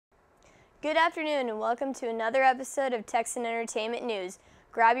Good afternoon and welcome to another episode of Texan Entertainment News.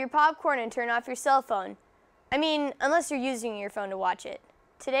 Grab your popcorn and turn off your cell phone. I mean, unless you're using your phone to watch it.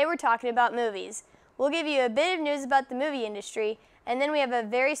 Today we're talking about movies. We'll give you a bit of news about the movie industry, and then we have a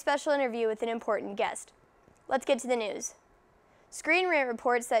very special interview with an important guest. Let's get to the news. Screen Rant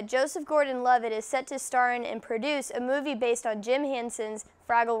reports that Joseph Gordon-Levitt is set to star in and produce a movie based on Jim Henson's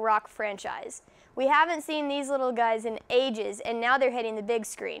Fraggle Rock franchise. We haven't seen these little guys in ages, and now they're hitting the big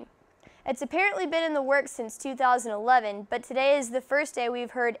screen. It's apparently been in the works since 2011, but today is the first day we've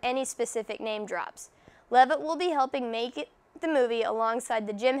heard any specific name drops. Levitt will be helping make the movie alongside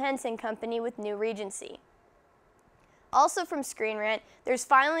the Jim Henson Company with New Regency. Also from Screen Rant, there's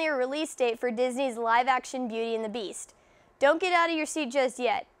finally a release date for Disney's live-action Beauty and the Beast. Don't get out of your seat just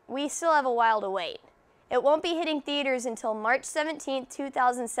yet. We still have a while to wait. It won't be hitting theaters until March 17,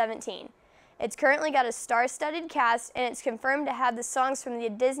 2017. It's currently got a star-studded cast, and it's confirmed to have the songs from the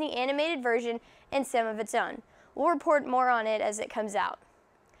Disney animated version and some of its own. We'll report more on it as it comes out.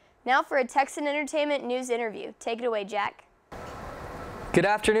 Now for a Texan Entertainment News interview. Take it away, Jack. Good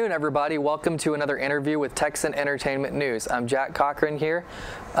afternoon, everybody. Welcome to another interview with Texan Entertainment News. I'm Jack Cochran here.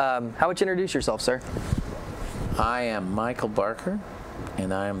 How would you introduce yourself, sir? I am Michael Barker,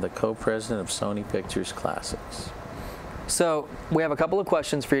 and I am the co-president of Sony Pictures Classics. So we have a couple of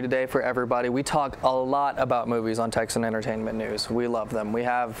questions for you today for everybody. We talk a lot about movies on Texan Entertainment News. We love them. We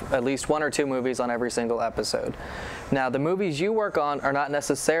have at least one or two movies on every single episode. Now, the movies you work on are not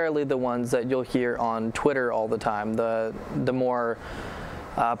necessarily the ones that you'll hear on Twitter all the time, the more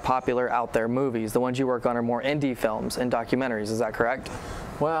popular out there movies. The ones you work on are more indie films and documentaries. Is that correct?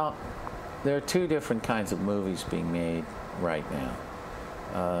 Well, there are two different kinds of movies being made right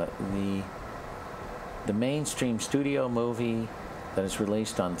now. The mainstream studio movie that is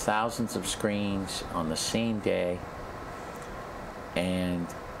released on thousands of screens on the same day, and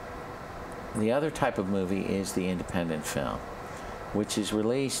the other type of movie is the independent film, which is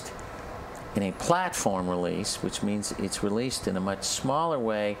released in a platform release, which means it's released in a much smaller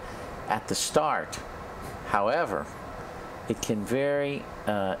way at the start. However, it can very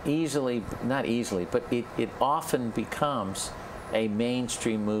easily, not easily, but it often becomes a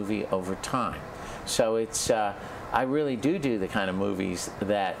mainstream movie over time. So it's, I really do the kind of movies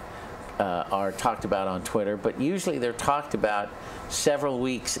that are talked about on Twitter, but usually they're talked about several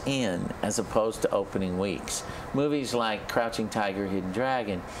weeks in as opposed to opening weeks. Movies like Crouching Tiger, Hidden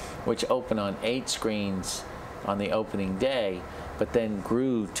Dragon, which open on 8 screens on the opening day, but then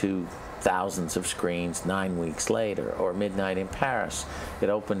grew to thousands of screens 9 weeks later, or Midnight in Paris. It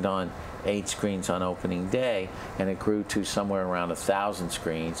opened on 8 screens on opening day, and it grew to somewhere around 1,000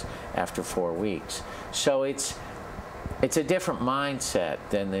 screens after 4 weeks. So it's a different mindset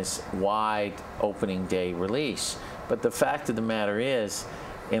than this wide opening day release. But the fact of the matter is,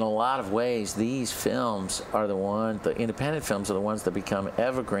 in a lot of ways, these films are the independent films are the ones that become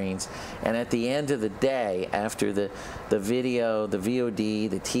evergreens. And at the end of the day, after the video, the VOD,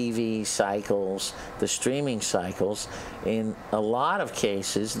 the TV cycles, the streaming cycles, in a lot of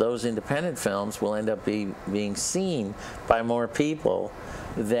cases, those independent films will end up being seen by more people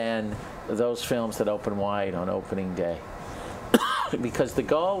than those films that open wide on opening day. Because the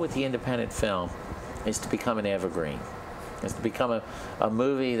goal with the independent film is to become an evergreen. Is to become a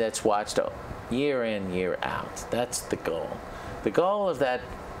movie that's watched year in, year out. That's the goal. The goal of that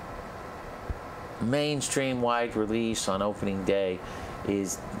mainstream wide release on opening day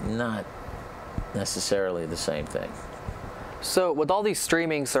is not necessarily the same thing. So with all these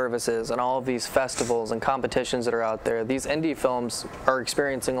streaming services and all of these festivals and competitions that are out there, these indie films are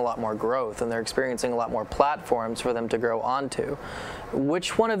experiencing a lot more growth, and they're experiencing a lot more platforms for them to grow onto.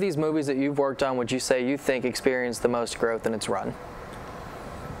 Which one of these movies that you've worked on would you say you think experienced the most growth in its run?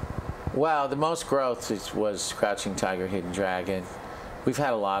 Well, the most growth was Crouching Tiger, Hidden Dragon. We've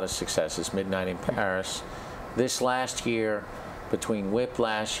had a lot of successes. Midnight in Paris. This last year, between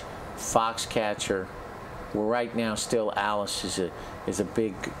Whiplash, Foxcatcher, well, right now still Alice is a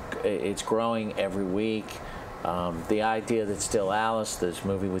big, it's growing every week. The idea that Still Alice, this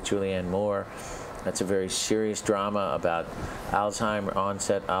movie with Julianne Moore, that's a very serious drama about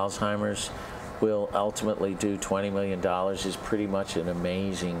onset Alzheimer's, will ultimately do $20 million, is pretty much an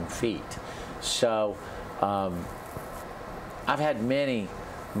amazing feat. So I've had many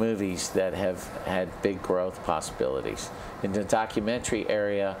movies that have had big growth possibilities. In the documentary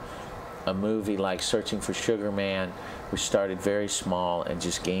area, a movie like Searching for Sugar Man, which started very small and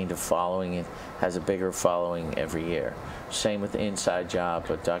just gained a following, and has a bigger following every year. Same with Inside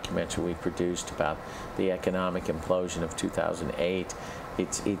Job, a documentary we produced about the economic implosion of 2008.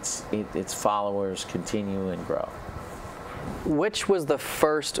 Its followers continue and grow. Which was the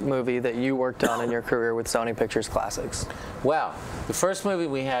first movie that you worked on in your career with Sony Pictures Classics? Well, the first movie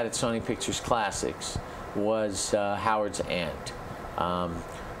we had at Sony Pictures Classics was Howard's End.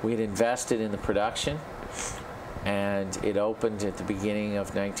 We had invested in the production, and it opened at the beginning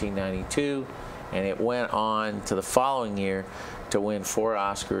of 1992, and it went on to the following year to win 4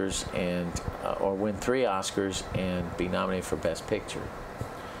 Oscars and or win 3 Oscars and be nominated for Best Picture.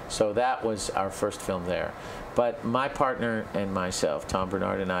 So that was our first film there. But my partner and myself, Tom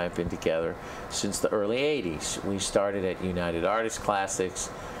Bernard and I, have been together since the early 80s. We started at United Artists Classics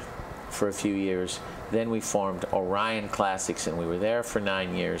for a few years. Then we formed Orion Classics, and we were there for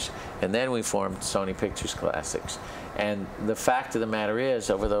 9 years. And then we formed Sony Pictures Classics. And the fact of the matter is,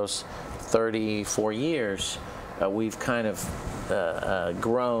 over those 34 years, we've kind of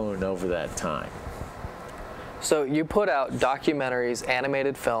grown over that time. So you put out documentaries,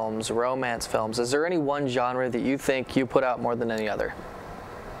 animated films, romance films. Is there any one genre that you think you put out more than any other?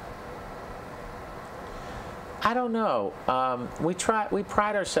 I don't know. We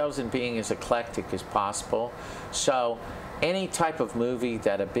pride ourselves in being as eclectic as possible. So any type of movie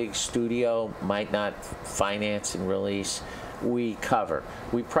that a big studio might not finance and release, we cover.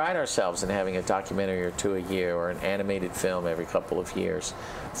 We pride ourselves in having a documentary or 2 a year, or an animated film every couple of years.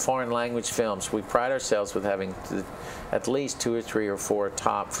 Foreign language films, we pride ourselves with having at least 2 or 3 or 4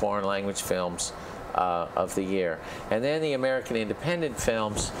 top foreign language films of the year. And then the American independent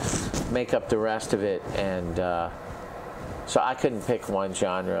films make up the rest of it, and so I couldn't pick one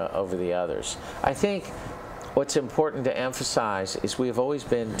genre over the others. I think what's important to emphasize is we have always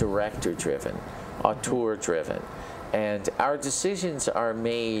been director-driven, auteur-driven. And our decisions are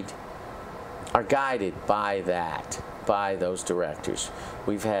guided by that, by those directors.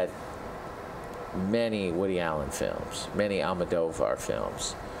 We've had many Woody Allen films, many Almodovar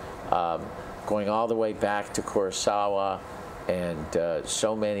films, going all the way back to Kurosawa, and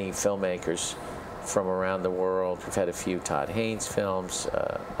so many filmmakers from around the world. We've had a few Todd Haynes films.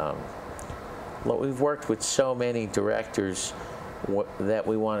 We've worked with so many directors that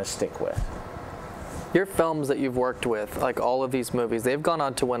we want to stick with. Your films that you've worked with, like all of these movies, they've gone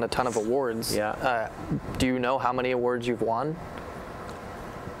on to win a ton of awards. Yeah. Do you know how many awards you've won?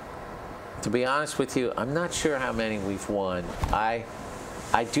 To be honest with you, I'm not sure how many we've won. I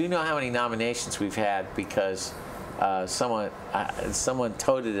do know how many nominations we've had, because someone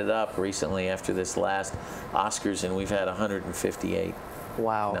toted it up recently after this last Oscars, and we've had 158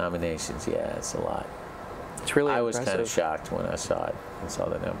 wow. nominations. Yeah, it's a lot. It's really I was impressive. kind of shocked when I saw it and saw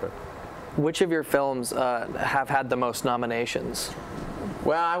the number. Which of your films have had the most nominations?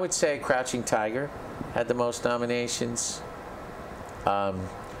 Well, I would say Crouching Tiger had the most nominations.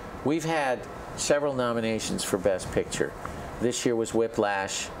 We've had several nominations for Best Picture. This year was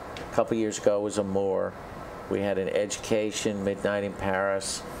Whiplash. A couple years ago was Amour. We had An Education, Midnight in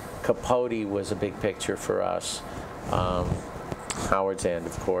Paris. Capote was a big picture for us. Howard's End,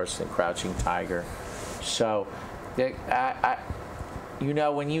 of course, and Crouching Tiger. So, you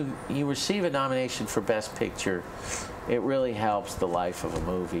know, when you receive a nomination for Best Picture, it really helps the life of a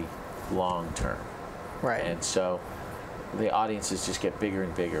movie long term. Right. And so the audiences just get bigger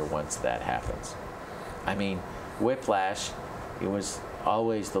and bigger once that happens. I mean, Whiplash, it was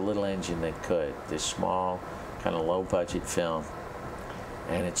always the little engine that could, this small, kind of low-budget film.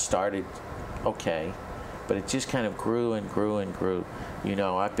 And it started okay, but it just kind of grew and grew and grew. You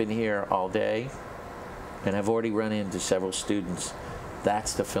know, I've been here all day, and I've already run into several students.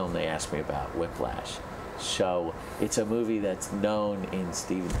 That's the film they asked me about, Whiplash. So it's a movie that's known in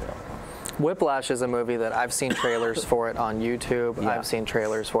Stephenville. Whiplash is a movie that I've seen trailers for it on YouTube. Yeah. I've seen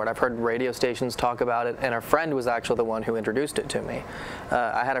trailers for it. I've heard radio stations talk about it, and a friend was actually the one who introduced it to me.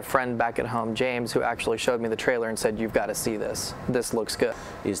 I had a friend back at home, James, who actually showed me the trailer and said, "You've got to see this. This looks good."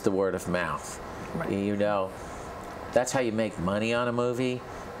 Is the word of mouth. Right. You know, that's how you make money on a movie,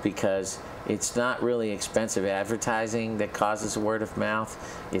 because it's not really expensive advertising that causes word of mouth.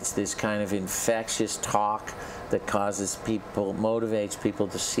 It's this kind of infectious talk that causes people, motivates people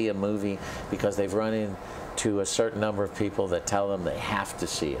to see a movie because they've run into a certain number of people that tell them they have to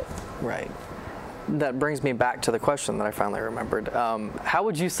see it. Right. That brings me back to the question that I finally remembered. How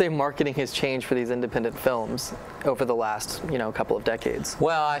would you say marketing has changed for these independent films over the last, couple of decades?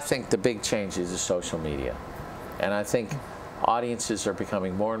 Well, I think the big change is social media. And I think audiences are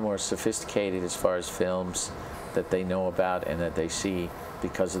becoming more and more sophisticated as far as films that they know about and that they see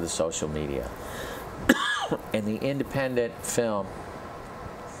because of the social media. And the independent film,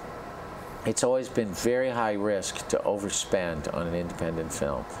 it's always been very high risk to overspend on an independent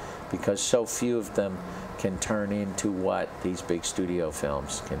film, because so few of them can turn into what these big studio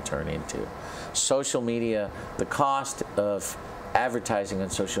films can turn into. Social media, the cost of advertising on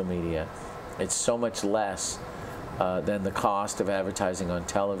social media, it's so much less than the cost of advertising on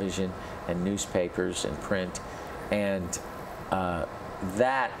television and newspapers and print, and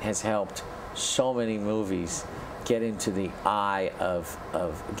that has helped so many movies get into the eye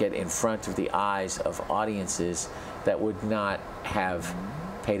get in front of the eyes of audiences that would not have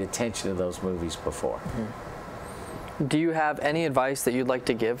paid attention to those movies before. Do you have any advice that you'd like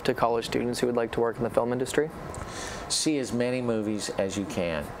to give to college students who would like to work in the film industry? See as many movies as you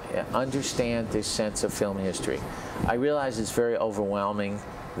can. Understand this sense of film history. I realize it's very overwhelming,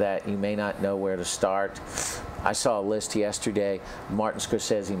 that you may not know where to start. I saw a list yesterday. Martin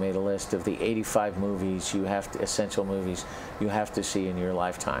Scorsese made a list of the 85 movies essential movies you have to see in your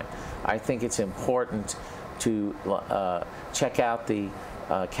lifetime. I think it's important to check out the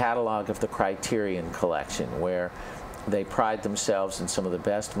catalog of the Criterion Collection, where they pride themselves in some of the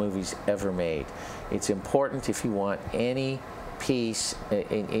best movies ever made. It's important if you want any piece,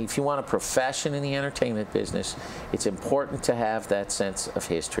 if you want a profession in the entertainment business, it's important to have that sense of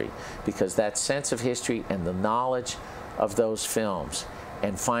history, because that sense of history and the knowledge of those films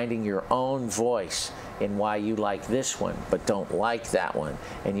and finding your own voice in why you like this one but don't like that one,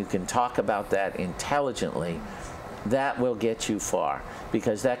 and you can talk about that intelligently, that will get you far,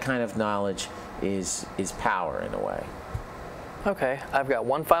 because that kind of knowledge is power in a way. Okay, I've got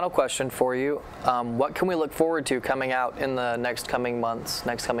one final question for you. What can we look forward to coming out in the next coming months,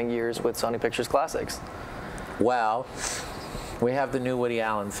 next coming years with Sony Pictures Classics? Well, we have the new Woody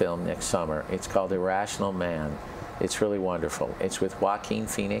Allen film next summer. It's called Irrational Man. It's really wonderful. It's with Joaquin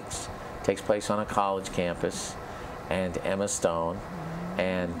Phoenix. It takes place on a college campus, and Emma Stone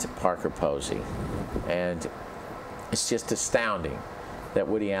and Parker Posey. And it's just astounding that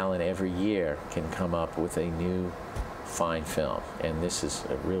Woody Allen every year can come up with a new fine film, and this is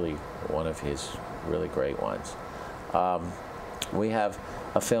really one of his really great ones. We have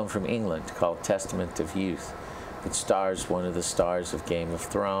a film from England called Testament of Youth. It stars one of the stars of Game of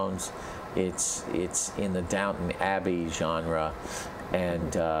Thrones. It's in the Downton Abbey genre,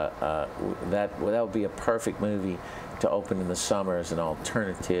 and that would be a perfect movie to open in the summer as an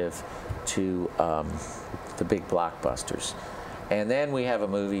alternative to the big blockbusters. And then we have a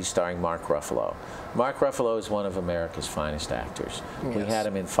movie starring Mark Ruffalo. Mark Ruffalo is one of America's finest actors. Yes. We had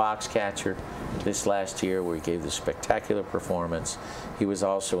him in Foxcatcher this last year, where he gave the spectacular performance. He was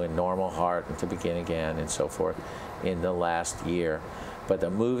also in Normal Heart and To Begin Again and so forth in the last year. But the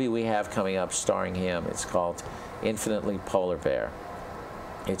movie we have coming up starring him, it's called Infinitely Polar Bear.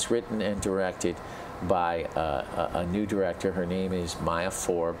 It's written and directed by a new director. Her name is Maya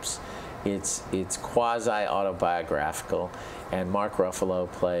Forbes. It's quasi-autobiographical, and Mark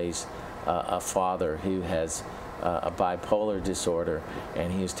Ruffalo plays a father who has a bipolar disorder,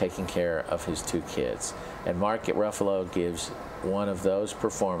 and he is taking care of his two kids. And Mark Ruffalo gives one of those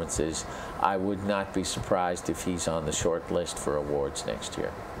performances. I would not be surprised if he's on the short list for awards next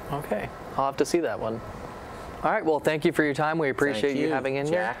year. Okay, I'll have to see that one. All right, well, thank you for your time. We appreciate you having in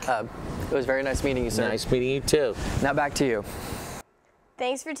Jack. here. It was very nice meeting you, sir. Nice meeting you, too. Now back to you.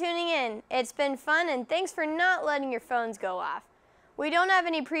 Thanks for tuning in. It's been fun, and thanks for not letting your phones go off. We don't have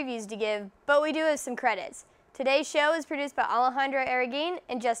any previews to give, but we do have some credits. Today's show is produced by Alejandro Araguin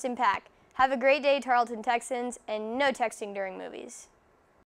and Justin Pack. Have a great day, Tarleton Texans, and no texting during movies.